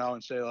Stroman come out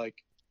and say like,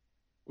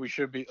 we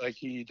should be like,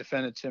 he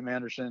defended Tim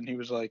Anderson. He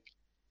was like,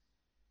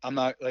 I'm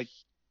not like,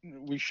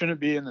 we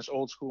shouldn't be in this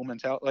old school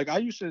mentality. Like I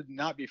used to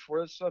not be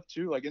for this stuff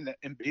too, like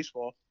in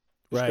baseball,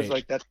 right? Because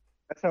like that's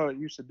how it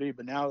used to be.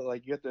 But now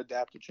like you have to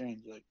adapt to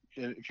change. Like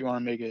if you want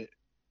to make it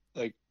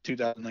like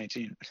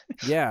 2019.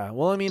 Yeah,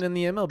 well, I mean, and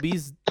the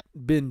MLB's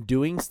been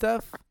doing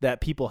stuff that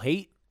people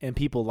hate and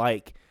people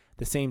like. At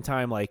the same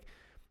time, like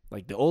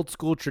the old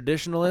school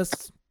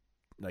traditionalists,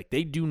 like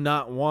they do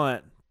not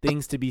want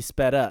things to be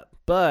sped up,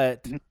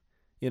 but.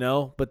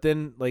 But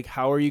then, like,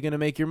 how are you going to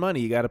make your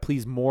money? You got to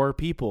please more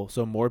people.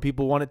 So more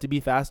people want it to be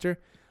faster.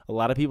 A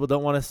lot of people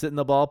don't want to sit in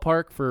the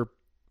ballpark for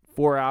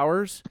 4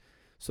 hours.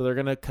 So they're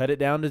going to cut it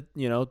down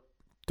to,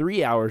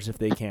 3 hours if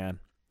they can.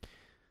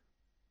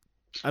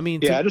 I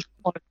mean, I just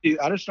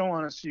don't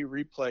want to see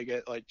replay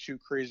get like too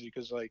crazy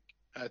because like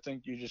I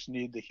think you just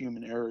need the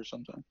human error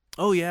sometimes.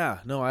 Oh yeah,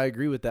 no, I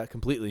agree with that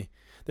completely.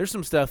 There's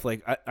some stuff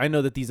like I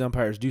know that these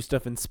umpires do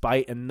stuff in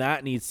spite, and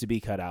that needs to be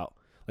cut out.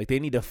 Like they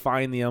need to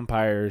fine the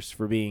umpires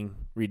for being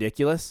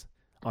ridiculous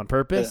on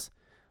purpose. Yeah.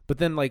 But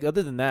then like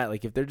other than that,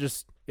 like if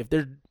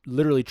they're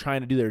literally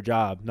trying to do their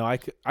job, no,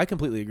 I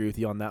completely agree with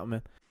you on that one,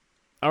 man.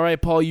 All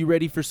right, Paul, you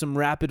ready for some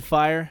rapid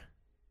fire?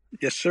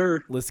 Yes,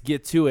 sir. Let's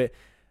get to it.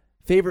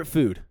 Favorite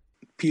food?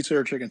 Pizza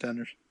or chicken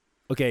tenders?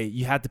 Okay,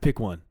 you have to pick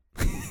one.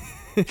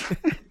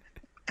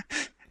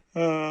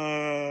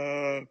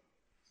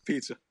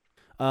 Pizza.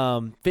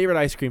 Favorite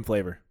ice cream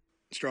flavor?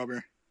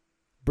 Strawberry.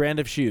 Brand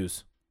of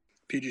shoes?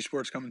 PG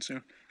Sports coming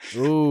soon.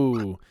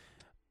 Ooh.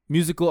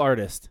 Musical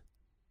artist?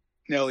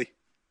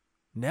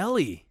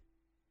 Nelly.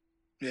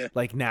 Yeah.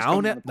 Like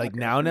now? Like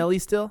now Nelly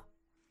still?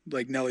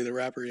 Like Nelly the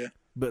rapper, yeah.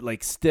 But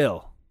like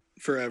still?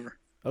 Forever.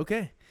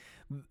 Okay.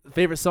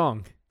 Favorite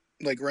song?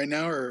 Like right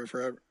now or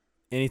forever?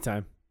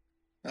 Anytime.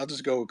 I'll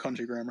just go with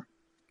Country Grammar.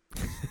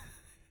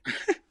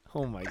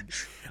 Oh my.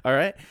 All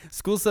right.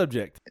 School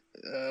subject?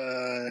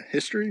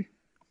 History.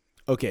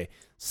 Okay.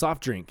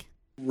 Soft drink?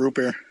 Root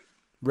beer.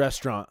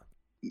 Restaurant?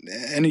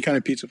 Any kind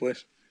of pizza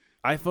place.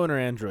 iPhone or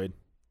Android?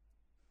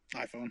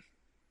 iPhone.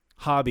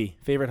 Hobby.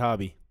 Favorite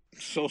hobby?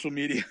 Social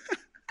media.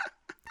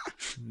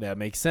 That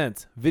makes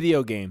sense.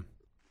 Video game.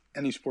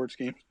 Any sports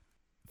game.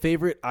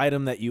 Favorite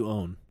item that you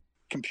own?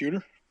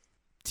 Computer.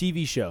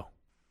 TV show.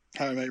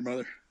 How I Met Your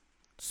Mother.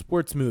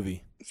 Sports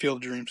movie. Field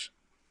of Dreams.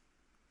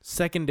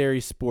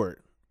 Secondary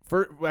sport.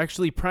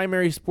 Actually,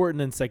 primary sport and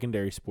then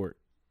secondary sport.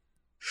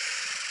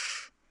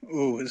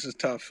 Ooh, this is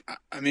tough.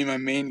 I mean, my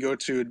main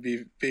go-to would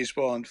be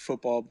baseball and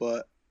football,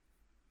 but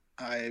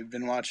I've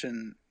been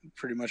watching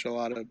pretty much a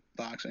lot of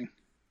boxing.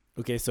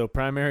 Okay, so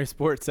primary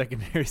sport,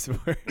 secondary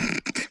sport.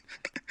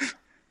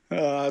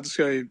 I'll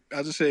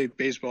just say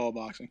baseball,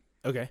 boxing.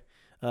 Okay.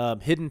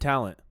 Hidden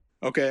talent.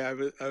 Okay,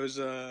 I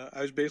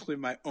was basically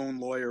my own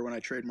lawyer when I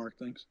trademarked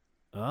things.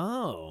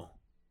 Oh,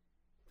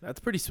 that's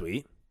pretty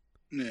sweet.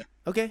 Yeah.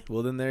 Okay,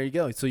 well then there you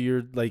go. So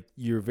you're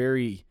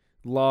very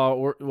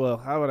how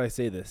would I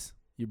say this?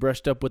 You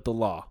brushed up with the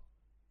law.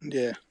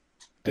 Yeah.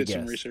 Did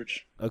some guess.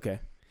 research. Okay.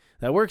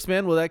 That works,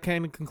 man. Well, that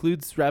kind of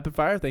concludes Rapid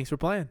Fire. Thanks for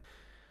playing.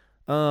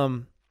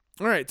 All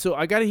right, so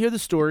I got to hear the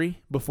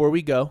story before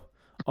we go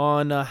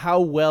on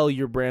how well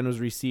your brand was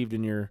received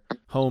in your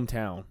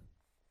hometown.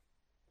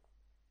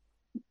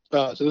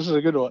 So this is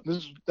a good one.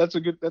 That's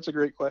a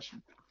great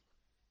question.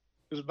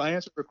 Because my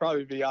answer would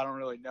probably be I don't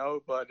really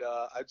know, but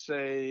I'd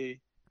say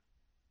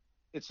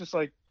it's just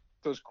like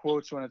those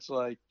quotes when it's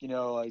like, you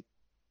know, like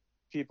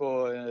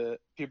people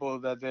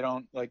that they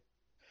don't like,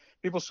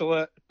 people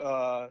support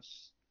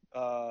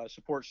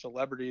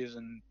celebrities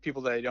and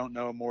people that they don't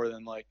know more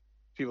than like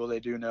people they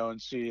do know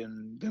and see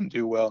and them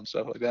do well and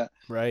stuff like that.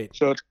 Right.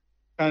 So it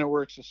kind of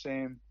works the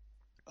same.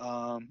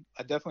 I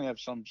definitely have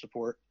some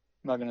support.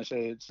 I'm not gonna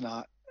say it's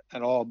not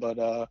at all,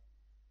 but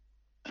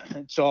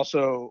it's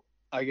also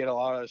I get a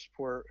lot of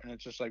support, and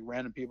it's just like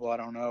random people I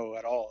don't know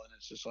at all, and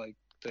it's just like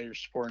they're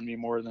supporting me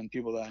more than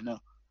people that I know.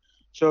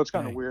 So it's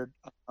kind of weird.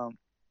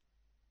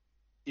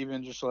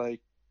 Even just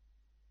like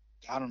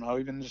I don't know,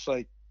 even just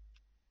like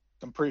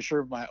I'm pretty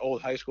sure my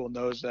old high school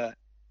knows that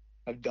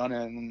I've done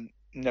it and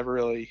never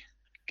really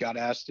got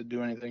asked to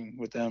do anything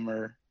with them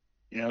or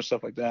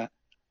stuff like that.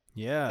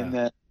 Yeah. And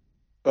then,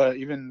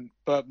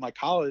 but my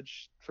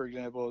college, for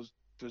example,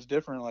 was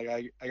different. Like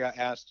I got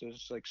asked to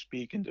just like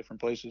speak in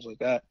different places like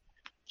that.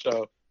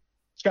 So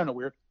it's kind of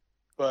weird,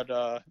 but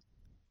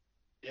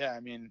yeah, I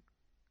mean,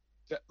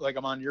 like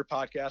I'm on your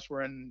podcast.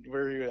 Where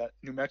are you at?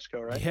 New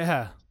Mexico, right?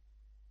 Yeah.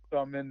 So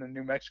I'm in the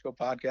New Mexico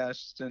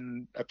podcast,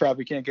 and I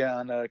probably can't get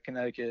on a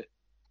Connecticut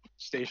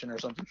station or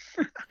something.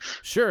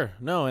 Sure.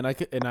 No, and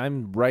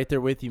I'm right there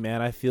with you,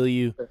 man. I feel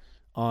you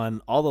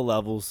on all the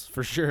levels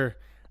for sure.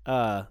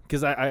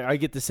 Because I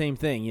get the same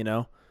thing,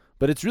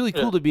 But it's really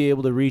cool to be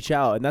able to reach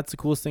out, and that's the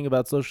coolest thing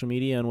about social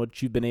media and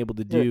what you've been able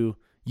to do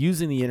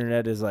using the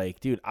internet is like,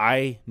 dude,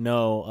 I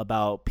know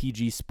about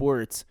PG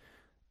Sports,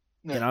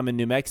 and I'm in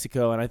New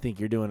Mexico, and I think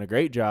you're doing a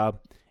great job.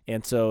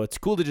 And so it's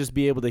cool to just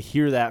be able to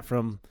hear that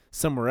from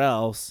somewhere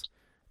else,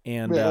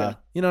 and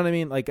you know what I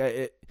mean? Like,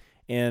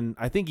 and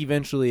I think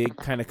eventually it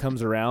kind of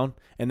comes around,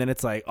 and then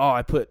it's like, oh,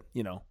 I put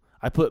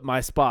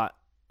my spot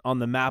on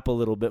the map a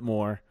little bit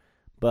more,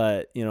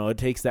 but it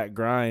takes that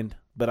grind.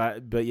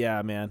 But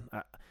yeah, man,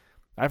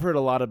 I've heard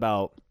a lot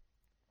about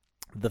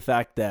the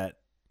fact that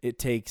it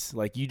takes,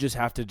 like, you just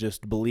have to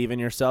just believe in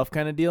yourself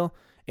kind of deal.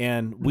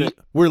 And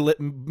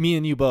me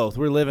and you both,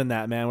 we're living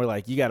that, man. We're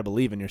like, you got to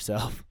believe in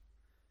yourself.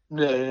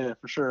 Yeah,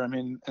 for sure. I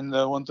mean, and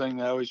the one thing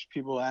that always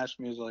people ask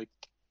me is like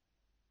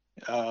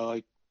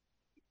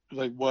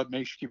what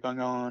makes you keep on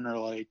going, or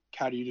like,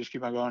 how do you just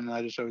keep on going? And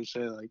I just always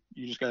say, like,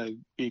 you just got to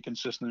be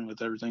consistent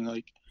with everything.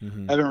 Like,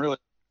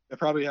 I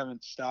probably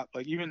haven't stopped.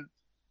 Like, even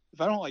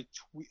if I don't like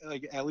tweet,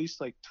 like at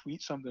least like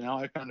tweet something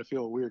out, I kind of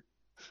feel weird.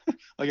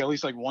 Like at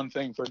least like one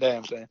thing per day,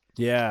 I'm saying.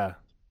 Yeah.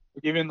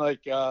 Even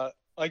like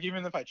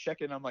even if I check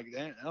it, I'm like,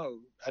 damn, no,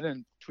 I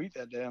didn't tweet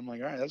that day. I'm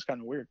like, all right, that's kind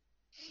of weird.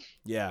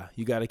 Yeah,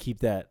 you got to keep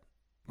that.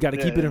 Got to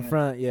keep it in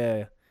front.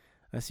 Yeah,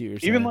 I see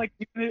what you're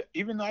saying.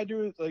 Even I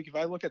do it. Like if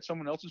I look at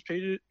someone else's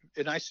page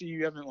and I see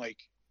you haven't like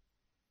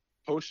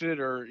posted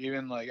or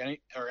even like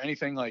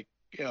anything like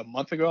a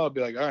month ago, I'll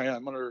be like, all right,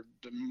 I'm gonna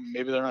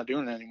maybe they're not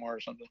doing it anymore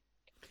or something.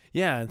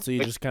 Yeah, and so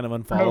you just kind of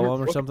unfollow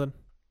them or something.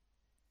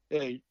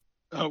 Yeah.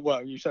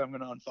 Well, you said I'm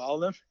gonna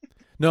unfollow them?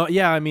 No,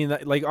 yeah, I mean,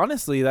 like,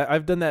 honestly,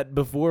 I've done that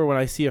before when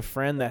I see a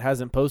friend that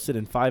hasn't posted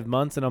in 5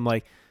 months, and I'm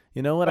like,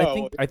 you know what?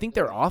 I think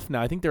they're off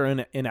now. I think they're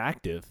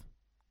inactive.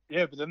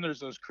 Yeah, but then there's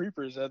those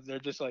creepers that they're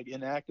just like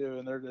inactive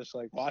and they're just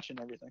like watching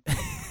everything.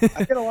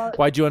 I get a lot.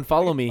 Why'd you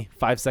unfollow me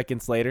 5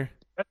 seconds later?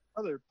 That's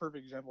another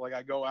perfect example. Like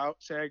I go out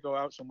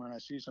somewhere and I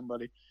see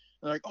somebody.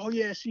 They're like, oh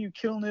yeah, I see you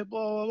killing it,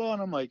 blah blah blah,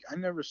 and I'm like, I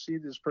never see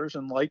this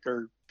person like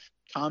or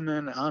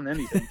comment on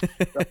anything.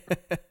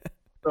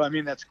 So I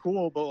mean, that's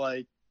cool, but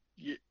like,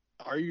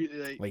 are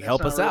you like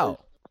help us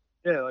out?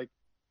 Yeah, like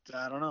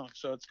I don't know.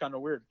 So it's kind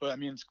of weird, but I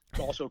mean, it's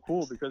also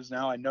cool because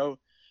now I know.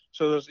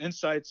 So those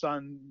insights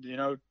on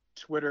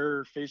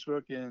Twitter,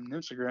 Facebook, and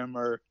Instagram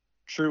are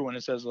true when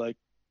it says like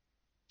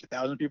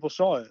 1,000 people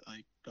saw it,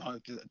 like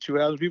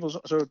 2,000 people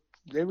saw. So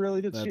they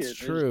really did see it. That's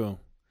true.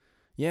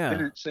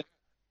 Yeah.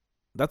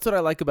 That's what I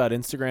like about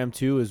Instagram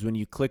too, is when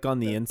you click on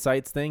the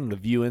insights thing, the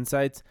view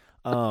insights,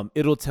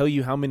 it'll tell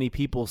you how many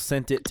people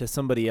sent it to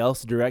somebody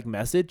else direct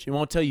message. It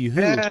won't tell you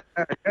who. Yeah.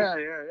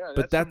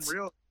 But that's some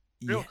real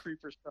yeah,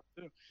 creeper stuff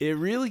too. it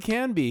really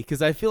can be,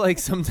 because I feel like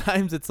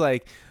sometimes it's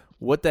like,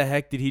 what the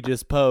heck did he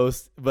just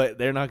post? But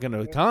they're not going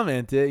to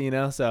comment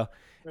it, So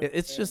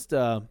it's just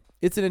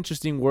it's an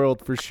interesting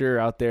world for sure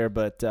out there.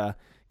 But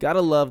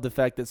gotta love the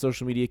fact that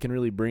social media can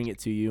really bring it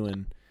to you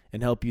and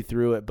help you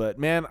through it. But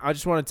man, I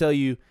just want to tell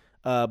you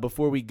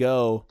before we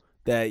go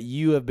that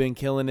you have been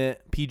killing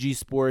it. PG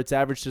Sports,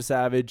 Average to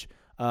Savage,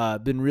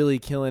 been really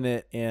killing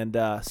it. And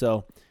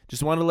so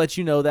just want to let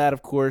you know that,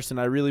 of course,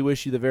 and I really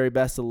wish you the very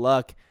best of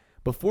luck.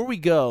 Before we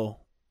go,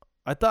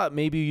 I thought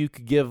maybe you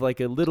could give like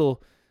a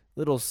little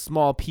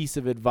small piece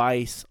of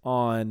advice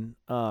on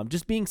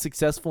just being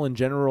successful in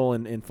general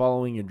and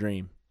following your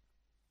dream.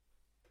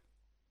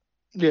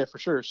 Yeah, for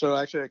sure. So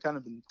actually, I kind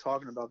of been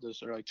talking about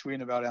this or like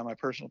tweeting about it on my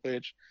personal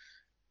page.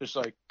 Just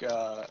like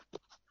I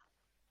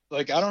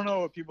don't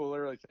know what people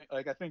literally think.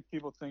 Like, I think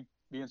people think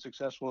being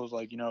successful is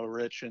like,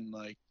 rich and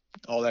like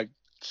all that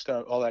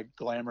stuff, all that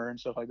glamour and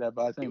stuff like that.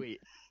 But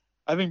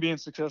I think being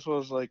successful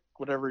is like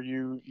whatever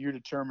you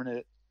determine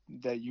it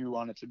that you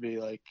want it to be.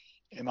 Like,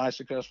 am I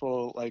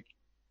successful? Like,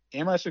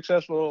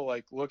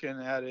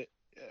 looking at it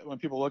when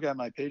people look at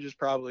my pages?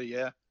 Probably,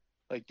 yeah.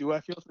 Like, do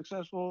I feel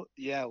successful?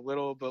 Yeah, a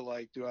little, but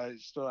like, do I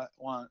still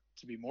want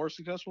to be more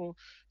successful?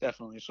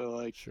 Definitely. So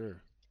like,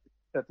 Sure.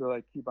 You have to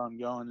like keep on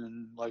going,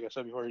 and like I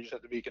said before, you just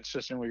have to be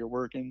consistent with your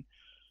working,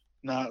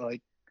 not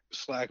like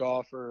slack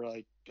off. Or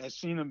like, I've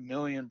seen a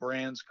million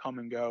brands come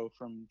and go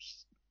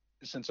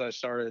since I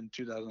started in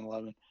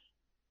 2011,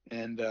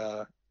 and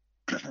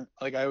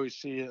like I always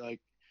see it like,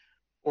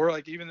 or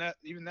like even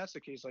that's the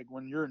case. Like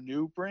when you're a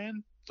new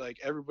brand, like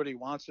everybody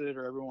wants it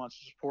or everyone wants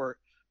to support.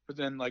 But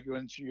then, like,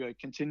 once you like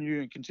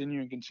continue,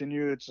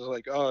 it's just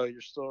like, oh, you're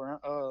still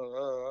around.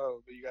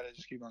 But you got to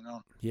just keep on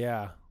going.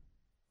 Yeah.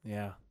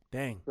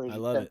 Dang, Crazy. I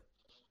love it.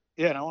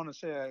 Yeah, and I want to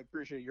say I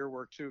appreciate your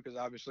work too, because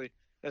obviously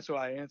that's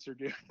why I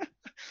answered you.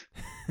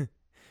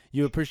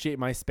 You appreciate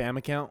my spam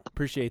account?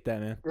 Appreciate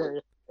that, man.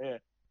 Yeah.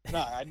 No,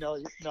 I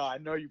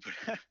know you.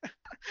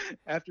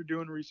 After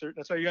doing research,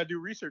 that's why you got to do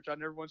research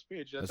on everyone's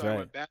page. That's why right. I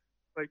went back.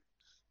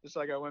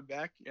 Like I went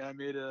back and I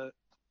made I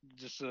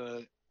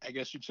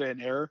guess you'd say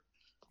an error.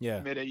 Yeah. I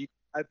made a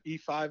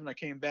E5 and I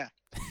came back.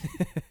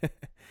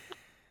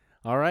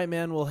 All right,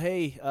 man. Well,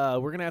 hey,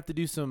 we're gonna have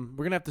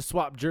to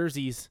swap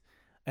jerseys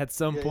at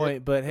some point. Yeah.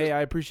 But hey,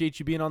 I appreciate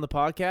you being on the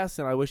podcast,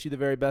 and I wish you the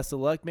very best of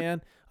luck,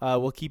 man.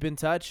 We'll keep in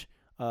touch.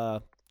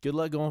 Good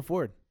luck going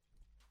forward.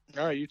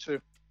 All right, you too.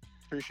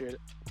 Appreciate it.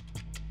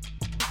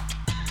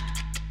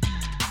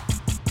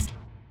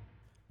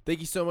 Thank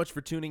you so much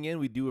for tuning in.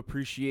 We do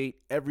appreciate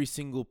every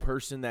single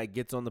person that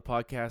gets on the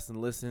podcast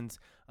and listens.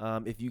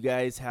 If you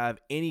guys have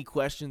any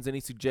questions, any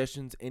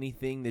suggestions,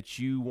 anything that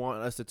you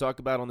want us to talk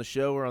about on the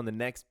show or on the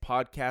next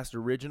podcast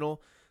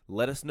original,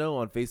 let us know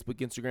on Facebook,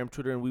 Instagram,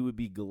 Twitter, and we would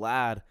be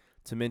glad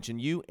to mention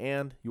you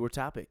and your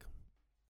topic.